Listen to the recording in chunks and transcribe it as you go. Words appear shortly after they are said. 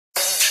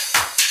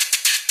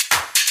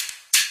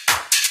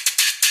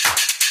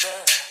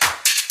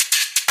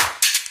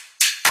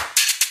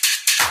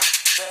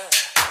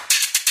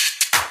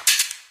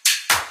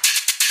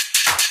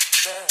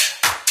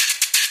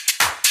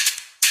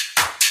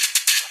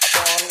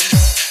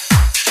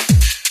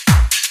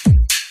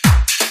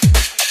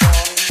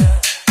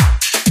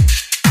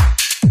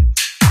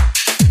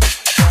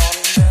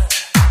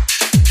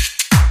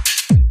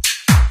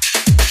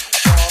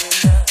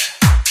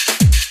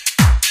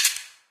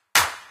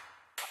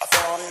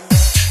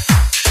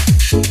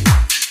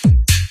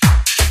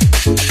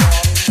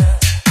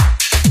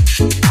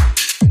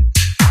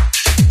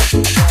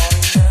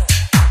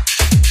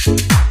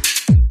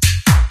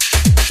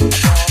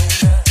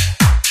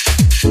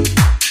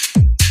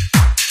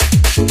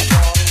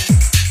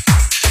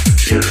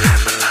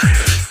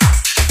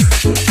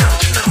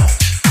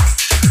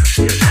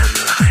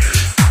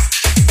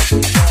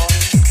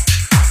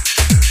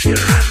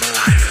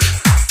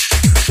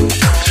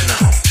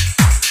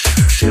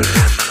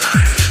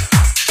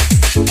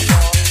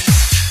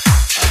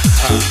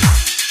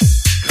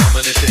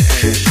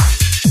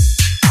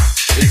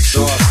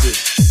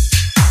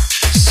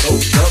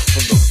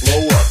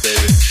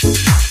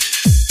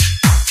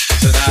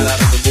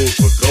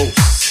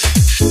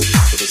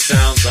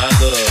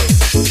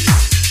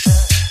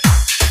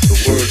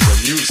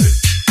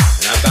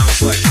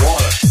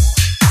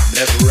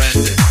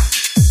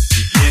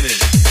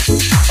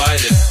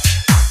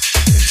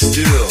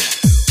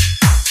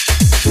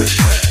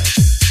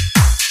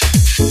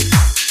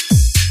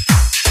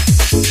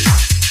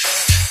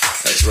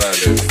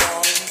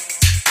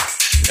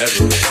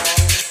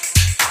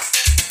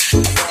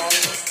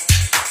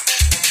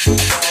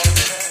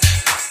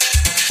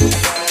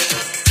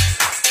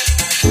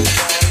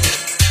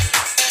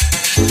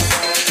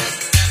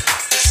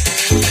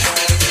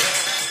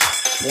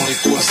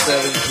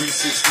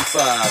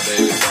365,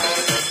 baby.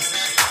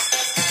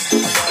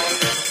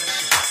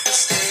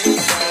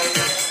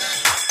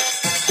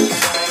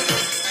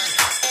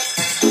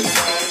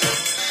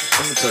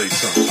 Let me tell you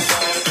something.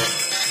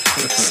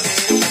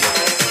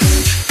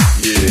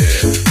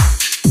 Yeah.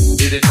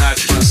 It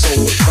ignites my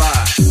soul with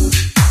fire.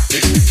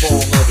 Makes me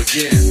fall in love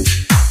again.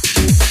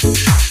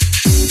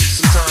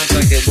 Sometimes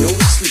I get no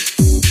sleep.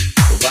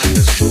 But life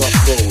is a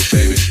rough road,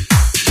 baby.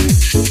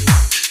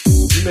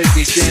 You make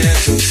me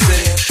dance and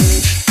sing.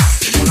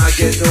 And when I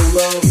get no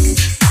love,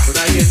 when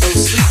I get no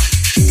sleep,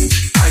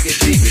 I get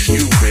deep in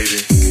you, baby.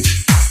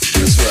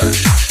 That's right.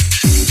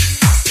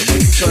 And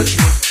when you touch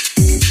me,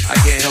 I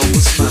can't help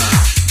but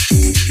smile.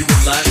 You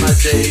enlighten my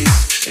days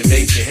and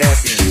make me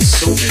happy in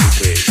so many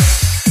ways.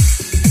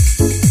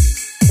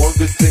 One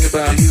good thing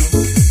about you,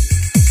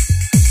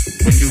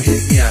 when you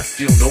hit me, I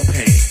feel no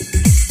pain.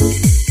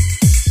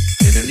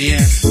 And in the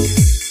end,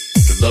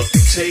 the love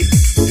you take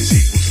is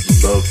equal to the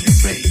love you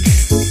make.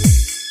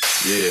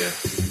 Yeah,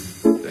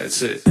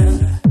 that's it.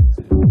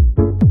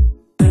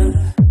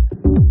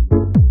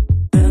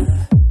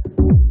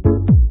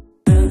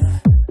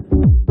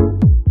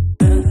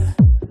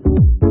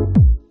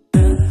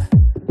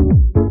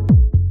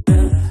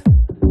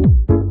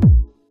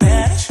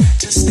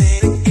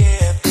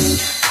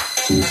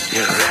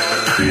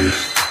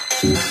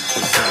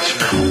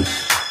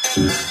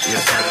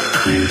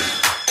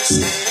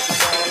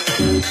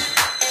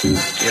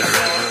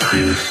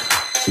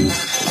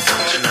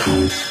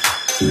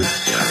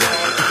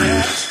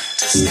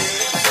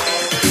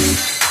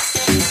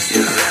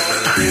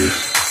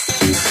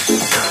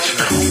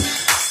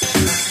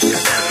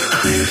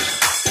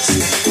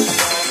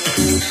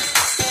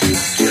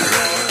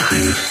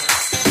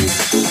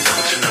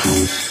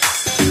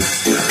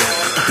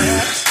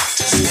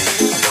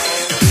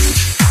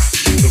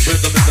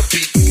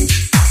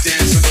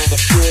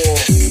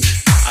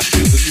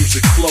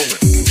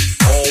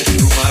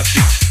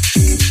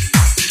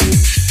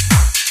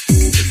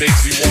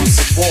 Makes me